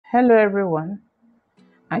Hello everyone,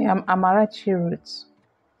 I am Amarachi Roots,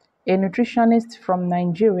 a nutritionist from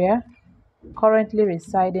Nigeria, currently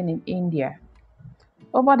residing in India.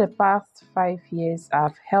 Over the past 5 years,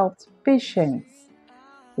 I've helped patients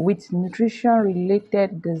with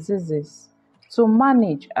nutrition-related diseases to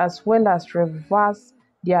manage as well as reverse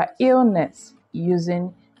their illness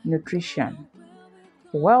using nutrition.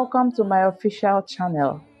 Welcome to my official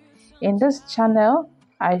channel. In this channel,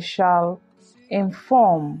 I shall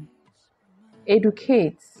inform,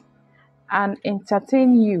 educate, and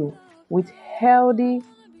entertain you with healthy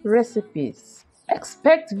recipes.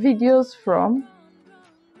 Expect videos from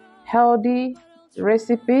healthy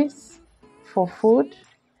recipes for food,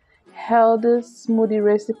 healthy smoothie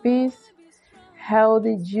recipes,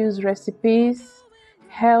 healthy juice recipes,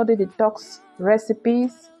 healthy detox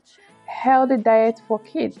recipes, healthy diet for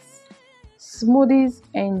kids, smoothies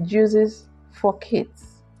and juices for kids.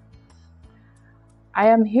 I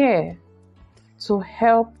am here to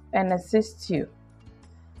help and assist you.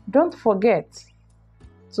 Don't forget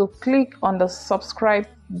to click on the subscribe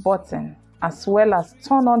button as well as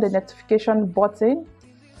turn on the notification button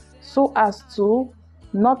so as to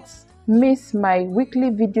not miss my weekly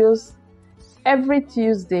videos every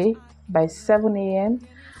Tuesday by 7 a.m.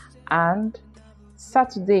 and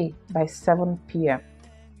Saturday by 7 p.m.